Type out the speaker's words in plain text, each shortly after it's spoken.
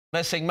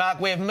Missing Mark,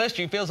 we've missed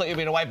you. Feels like you've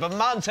been away for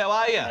months. How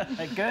are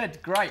you? Good,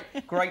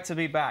 great to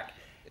be back.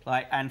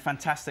 And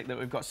fantastic that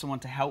we've got someone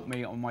to help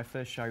me on my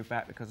first show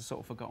back because I've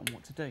sort of forgotten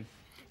what to do.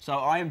 So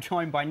I am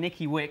joined by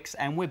Nikki Wicks,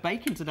 and we're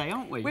baking today,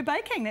 aren't we? We're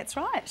baking, that's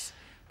right.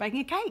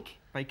 Baking a cake.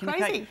 Baking a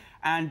cake.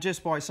 And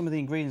just by some of the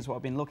ingredients what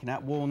I've been looking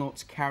at,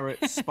 walnuts,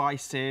 carrots,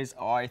 spices,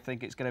 I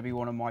think it's going to be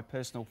one of my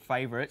personal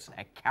favourites,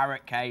 a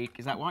carrot cake.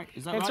 Is that right?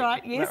 That's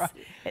right, yes.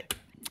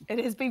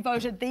 It has been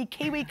voted the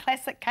Kiwi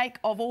classic cake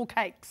of all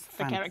cakes,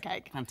 the carrot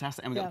cake.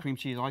 Fantastic. And we've got cream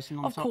cheese icing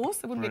on top. Of course,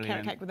 there wouldn't be a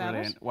carrot cake without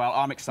it. Well,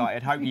 I'm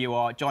excited. Hope you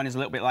are. Join us a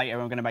little bit later.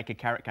 We're going to make a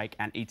carrot cake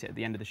and eat it at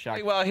the end of the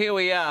show. Well, here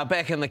we are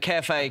back in the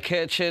cafe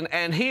kitchen,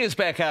 and he is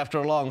back after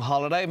a long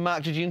holiday.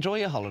 Mark, did you enjoy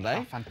your holiday?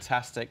 Oh,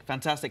 fantastic.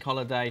 Fantastic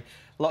holiday.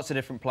 Lots of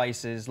different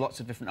places, lots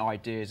of different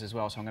ideas as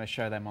well, so I'm going to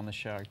show them on the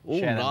show. Oh,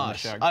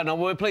 nice. Oh, no,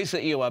 we're pleased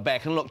that you are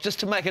back. And look, just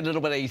to make it a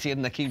little bit easier,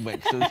 Nikki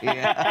Wicks is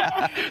here.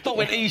 Thought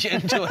we'd ease you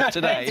into it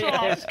today.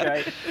 That's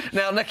great.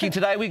 Now, Nikki,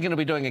 today we're going to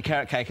be doing a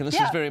carrot cake, and this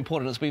is very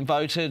important. It's been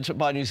voted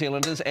by New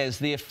Zealanders as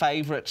their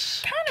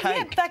favourite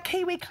cake. The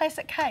Kiwi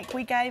classic cake.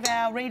 We gave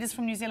our readers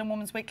from New Zealand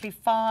Women's Weekly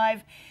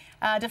 5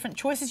 different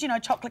choices, you know,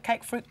 chocolate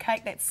cake, fruit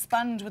cake, that's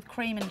sponged with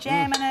cream and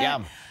jam in it.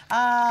 Yum.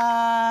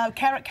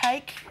 Carrot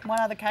cake, one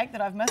other cake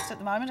that I've missed at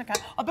the moment. Okay.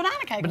 Oh,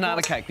 banana cake.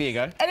 Banana cake, there you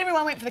go. And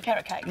everyone went for the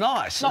carrot cake.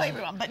 Nice. Not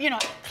everyone, but, you know,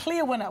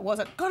 clear winner, was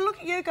it? God, look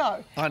at you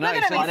go. I know.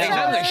 Look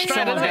at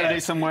Someone's got to do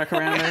some work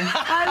around there.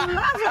 I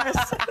love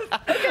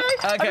it. Okay,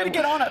 I'm going to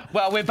get on it.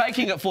 Well, we're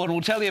baking it forward, and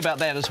we'll tell you about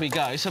that as we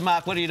go. So,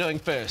 Mark, what are you doing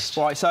first?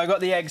 Right, so I've got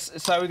the eggs.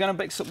 So we're going to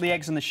mix up the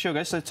eggs and the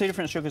sugar. So 2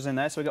 different sugars in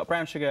there. So we've got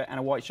brown sugar and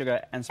a white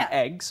sugar and some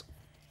eggs.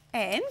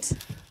 And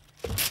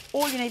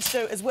all you need to do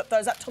is whip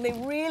those up till they're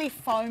really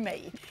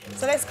foamy.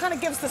 So that kind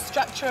of gives the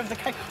structure of the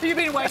cake. You've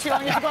been away too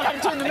long, you forgot how to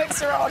turn the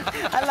mixer on.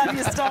 I love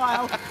your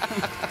style.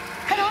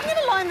 And I'm going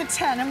to line the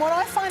tin, and what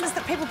I find is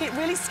that people get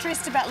really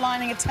stressed about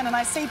lining a tin, and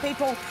I see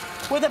people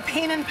with a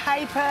pen and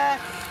paper,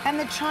 and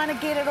they're trying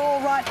to get it all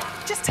right.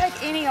 Just take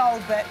any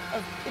old bit.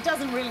 It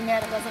doesn't really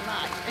matter, does it,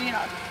 Mark? You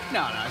know.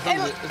 No, as long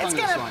as it's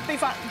going to be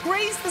fun.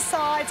 Grease the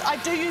sides. I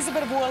do use a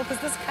bit of oil because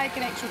this cake,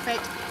 in actual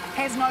fact,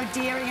 has no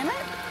dairy in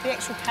it, the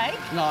actual cake.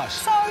 Nice.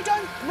 So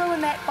don't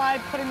ruin that by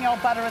putting the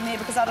old butter in there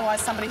because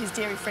otherwise somebody who's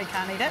dairy-free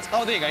can't eat it.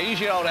 Oh, there you go.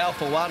 Use your old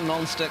Alpha 1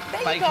 non-stick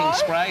baking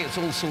spray. It's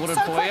all sorted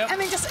for you. And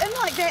then just in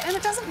like that. And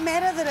it doesn't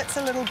matter that it's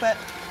a little bit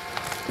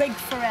big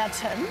for our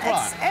tin.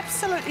 Right. It's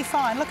absolutely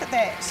fine. Look at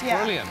that.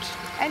 Yeah. Brilliant.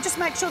 And just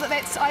make sure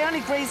that I only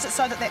greased it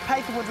so that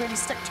paper would really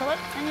stick to it,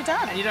 and you're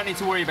done. And you don't need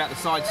to worry about the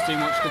sides too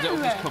much because it'll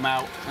just come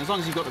out. And as long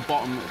as you've got the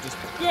bottom, it'll just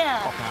pop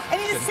out.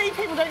 And you just see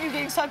people, don't you,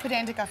 getting so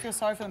pedantic, I feel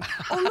sorry for them.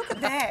 Oh, look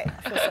at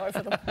that. I feel sorry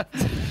for them.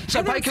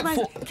 So bake it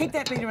forward. Keep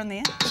that beater in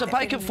there. So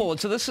bake it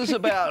forward. So this is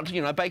about,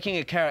 you know, baking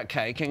a carrot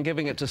cake and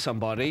giving it to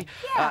somebody.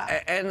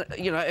 Yeah. And,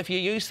 you know, if you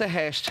use the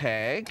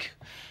hashtag...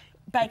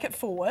 Bake it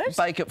forward.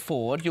 Bake it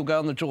forward. You'll go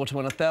on the draw to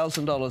win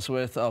 $1,000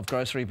 worth of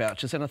grocery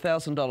vouchers and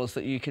 $1,000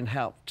 that you can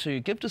help to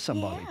give to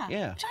somebody.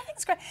 Yeah. Which I think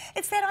is great.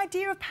 It's that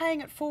idea of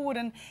paying it forward,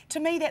 and to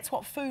me, that's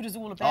what food is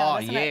all about. Oh,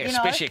 isn't yeah, it? You know?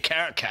 especially a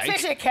carrot cake.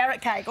 Especially a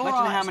carrot cake. All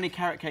Imagine right. how many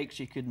carrot cakes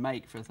you could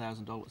make for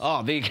 $1,000.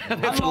 Oh, there you go.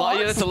 That's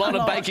a lot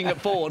of baking it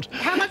forward.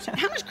 How much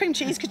cream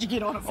cheese could you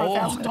get on it for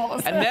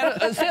 $1,000?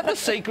 And is that the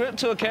secret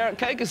to a carrot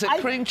cake? Is it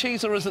cream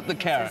cheese or is it the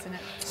carrot?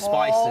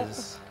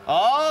 Spices.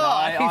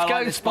 Oh, so he's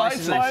going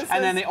spices. spices.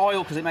 And then the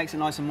oil, because it makes it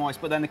nice and moist,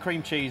 but then the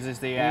cream cheese is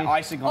the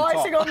icing on top.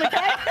 Icing on the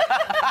cake.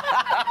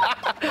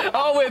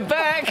 Oh, we're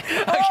back.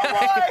 Okay.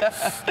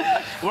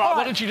 Right,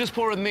 what did you just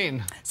pour in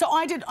then? So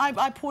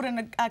I poured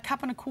in a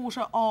cup and a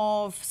quarter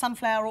of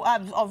sunflower oil,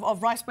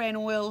 of rice bran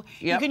oil.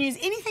 You can use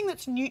anything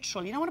that's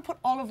neutral. You don't want to put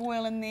olive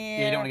oil in there.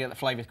 Yeah, you don't want to get the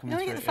flavours coming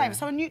through. You don't want to get the flavour.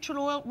 So a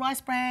neutral oil,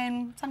 rice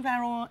bran,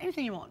 sunflower oil,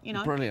 anything you want, you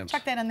know. Brilliant.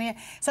 Chuck that in there.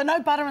 So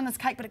no butter in this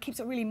cake, but it keeps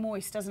it really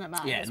moist, doesn't it,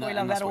 Mark? Yeah, that's why we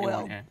love that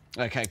oil.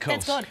 Okay, cool.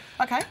 That's good.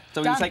 Okay.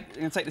 So we're going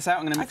to take this out.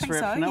 I'm going to mix through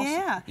everything else.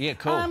 Yeah. Yeah,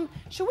 cool.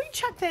 Shall we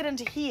chuck that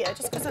into here?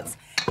 Just because it's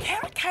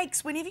carrot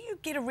cakes. Whenever you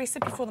get a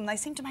recipe for them, they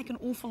seem to make an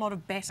awful lot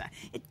of batter.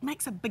 It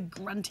makes a big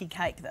grunty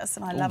cake. This,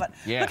 and I love it.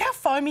 Yeah. Look how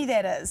foamy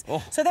that is.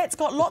 Oh. So that's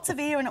got lots of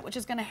air in it, which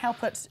is going to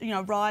help it, you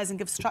know, rise and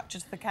give structure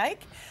to the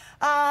cake.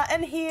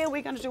 In here,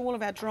 we're going to do all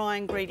of our dry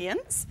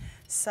ingredients.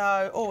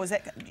 So, is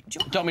that? Do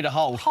you want me to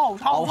hold?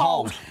 Hold.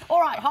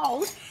 All right,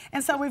 hold.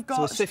 And so we've got.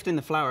 So we're sifting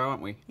the flour,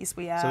 aren't we? Yes,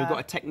 we are. So we've got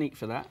a technique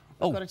for that.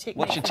 Oh,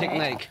 what's your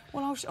technique?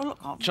 Well,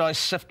 look. Shall I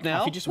sift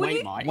now? If you just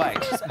wait, Mike.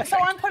 Wait. So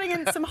I'm putting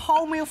in some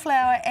wholemeal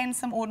flour and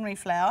some ordinary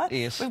flour.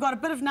 Yes. We've got a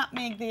bit of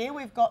nutmeg there.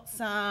 We've got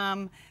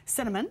some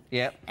cinnamon.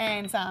 Yep.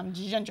 And some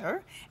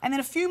ginger. And then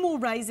a few more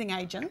raising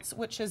agents,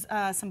 which is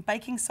some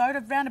baking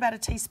soda, around about a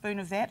teaspoon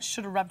of that.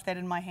 Should have rubbed that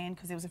in my hand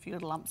because there was a few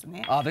little lumps in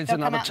there. Oh, there's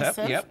another tip.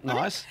 Yep,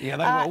 nice. Yeah,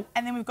 they will.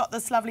 And then we've got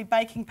this lovely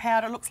baking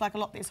powder. It looks like a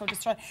lot there, so I'll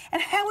just throw it. And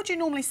how would you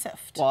normally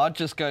sift? Well, I'd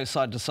just go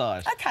side to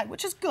side. Okay,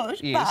 which is good.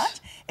 Yes.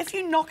 But if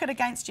you knock it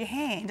against your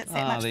hand, it's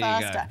that much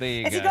faster.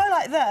 If you go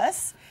like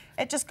this,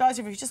 it just goes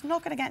everywhere. You just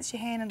knock it against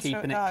your hand and through it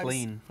goes. Keeping it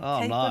clean. Oh,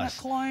 Keeping nice.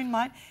 it clean,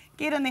 mate.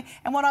 Get in there.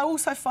 And what I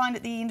also find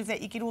at the end of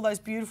that, you get all those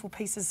beautiful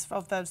pieces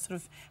of those sort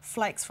of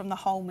flakes from the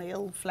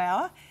wholemeal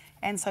flour.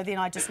 And so then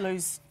I just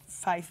lose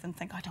faith and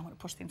think, I don't want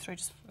to push them through.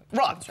 Just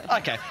Right,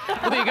 OK.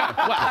 Well, there you go.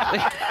 Wow.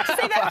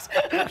 See,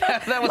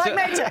 that was like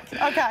magic.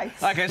 OK.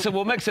 OK, so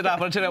we'll mix it up.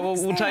 I'll tell you,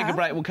 we'll take a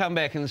break. We'll come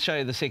back and show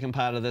you the second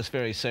part of this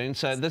very soon.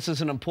 So this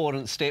is an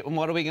important step. And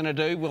what are we going to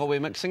do while we're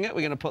mixing it?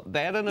 We're going to put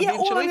that in eventually?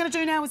 All I'm going to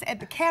do now is add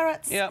the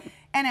carrots. Yep.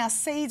 And our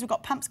seeds. We've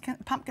got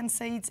pumpkin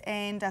seeds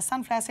and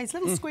sunflower seeds,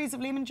 little squeeze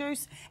of lemon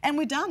juice, and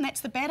we're done.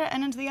 That's the batter,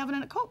 and into the oven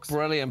and it cooks.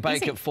 Brilliant.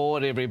 Bake it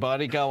forward,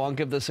 everybody. Go on,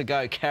 give this a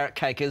go. Carrot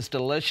cake is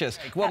delicious.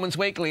 Women's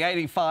Weekly,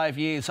 85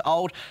 years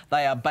old.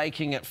 They are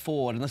baking it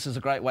forward, and this is a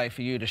great way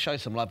for you to show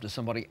some love to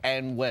somebody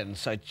and win.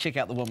 So check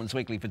out the Women's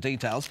Weekly for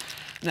details.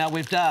 Now,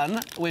 we've done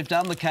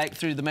the cake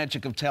through the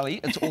magic of tally.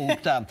 It's all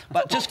done.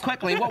 But just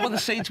quickly, what were the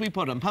seeds we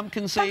put in?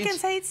 Pumpkin seeds? Pumpkin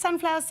seeds,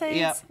 sunflower seeds.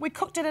 Yep. We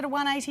cooked it at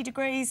 180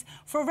 degrees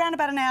for around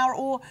about an hour,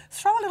 or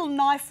throw a little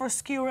knife or a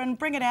skewer and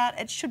bring it out.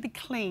 It should be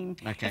clean.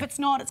 Okay. If it's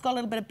not, it's got a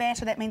little bit of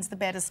batter. That means the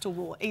batter's still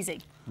raw. Easy.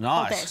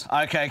 Nice.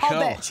 Hold that. OK, cool.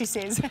 Hold that, she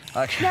says.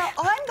 Okay. Now,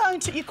 I'm going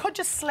to... You could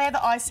just slather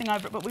icing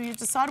over it, but we've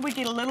decided we'd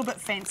get a little bit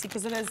fancy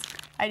because it is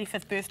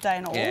 85th birthday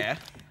and all. Yeah.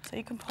 So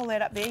you can pull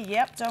that up there.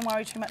 Yep, don't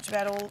worry too much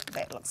about all...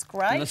 That looks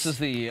great. And this is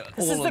the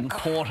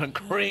all-important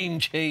cream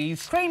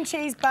cheese. Cream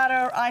cheese,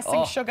 butter,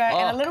 icing, sugar,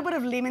 and a little bit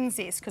of lemon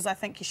zest, because I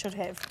think you should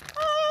have.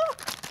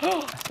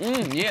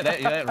 Yeah,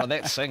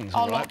 that sings.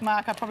 Oh, all right. look,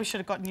 Mark, I probably should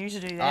have gotten you to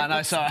do that. I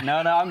know, sorry. No,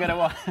 I'm going to...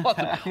 Well,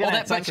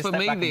 that makes for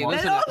me then, isn't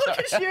it? Look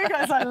at you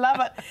guys, I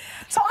love it.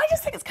 So I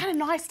just think it's kind of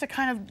nice to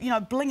kind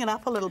of, bling it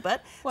up a little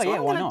bit. Well, so yeah,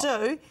 what I'm going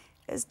to do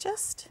is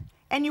just...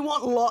 And you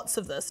want lots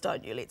of this,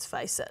 don't you? Let's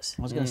face it.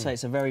 I was going to say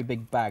it's a very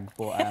big bag,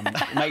 but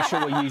make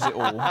sure we use it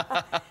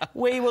all.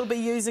 We will be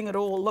using it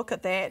all. Look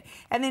at that.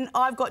 And then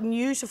I've gotten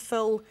you to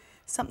fill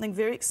something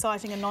very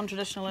exciting and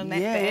non-traditional in that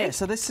bag. Yeah.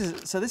 So this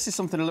is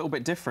something a little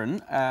bit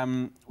different,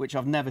 which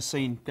I've never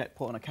seen get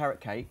put on a carrot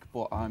cake,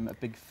 but I'm a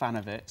big fan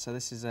of it. So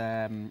this is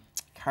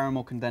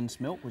caramel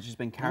condensed milk, which has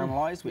been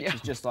caramelised, which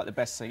is just like the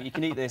best thing. You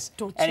can eat this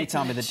any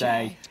time of the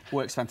day.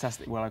 Works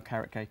fantastic well on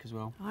carrot cake as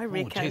well. I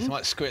reckon. Oh, geez, I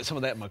might squirt some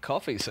of that in my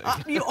coffee soon.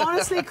 You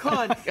honestly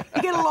could.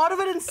 You get a lot of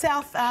it in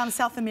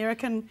South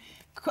American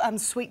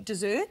sweet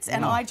desserts,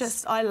 and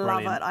I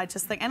love it. I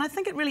just think, and I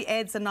think it really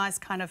adds a nice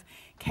kind of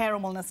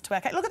caramelness to our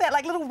cake. Look at that,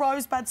 like little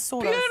rosebuds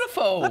sort of.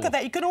 Beautiful. Look at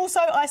that. You can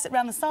also ice it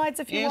around the sides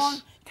if you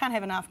want. Can't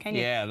have enough, can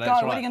you? Yeah, that's right.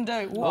 right. What are you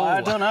going to do? Well,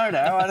 I don't know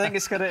now. I think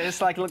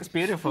it's like it looks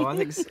beautiful. I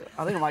think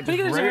I might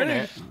just ruin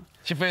it.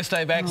 It's your first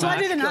day back, So I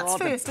Mark. do the nuts God,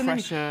 first, the and then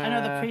pressure. I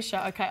know the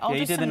pressure. Okay, I'll do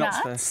you did some the nuts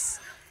nuts. first.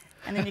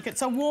 And then you could,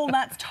 so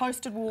walnuts,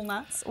 toasted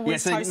walnuts,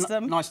 always Yeah, so toast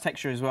them. nice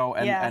texture as well,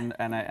 and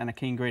a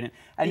key ingredient.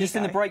 And There just you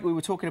in the go. break, we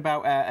were talking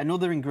about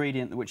another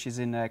ingredient which is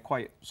in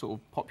quite sort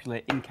of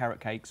popular in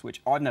carrot cakes,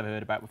 which I've never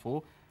heard about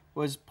before,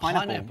 was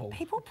pineapple.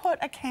 People put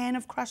a can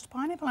of crushed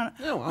pineapple in it.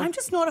 Oh, well. I'm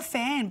just not a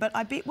fan, but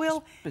I bet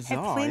we'll have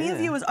bizarre, plenty of yeah.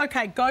 viewers.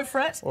 Okay, go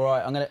for it. All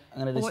right, I'm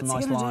gonna do What's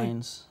some he nice gonna do?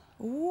 lines,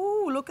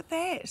 Ooh, look at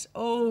that.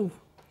 Oh.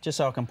 just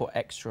so I can put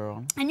extra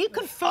on. And you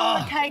could fill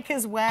the cake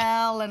as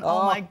well, and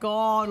oh my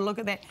God, look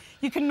at that.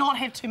 You cannot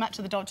have too much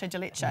of the dolce de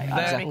leche, I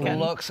That reckon.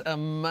 looks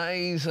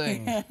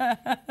amazing.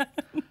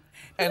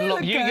 And Doesn't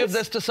look, it you look give good?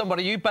 this to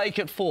somebody, you bake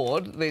it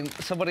forward, then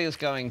somebody is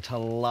going to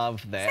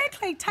love that.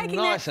 Exactly, taking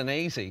nice that- and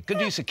easy.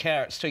 Good use of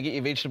carrots to get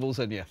your vegetables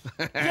in you.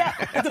 Yeah,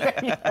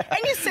 and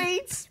your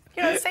seeds.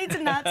 Seeds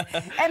and nuts.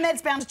 And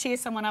that's bound to cheer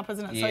someone up,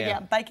 isn't it? So,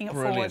 yeah, baking it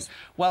brilliant. forward.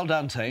 Well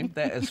done, team.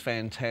 That is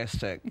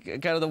fantastic.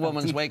 Go to the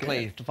Women's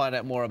Weekly to find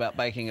out more about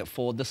baking it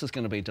forward. This is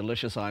going to be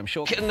delicious, I'm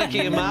sure.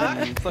 Nikki and Mark.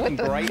 It's looking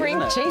great,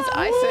 Cream isn't it? cheese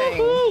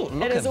icing. Ooh,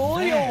 look It is at all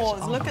that.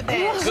 yours. Look at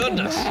that.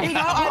 Goodness. There you go.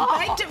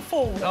 I baked it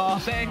forward. Oh,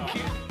 thank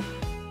you.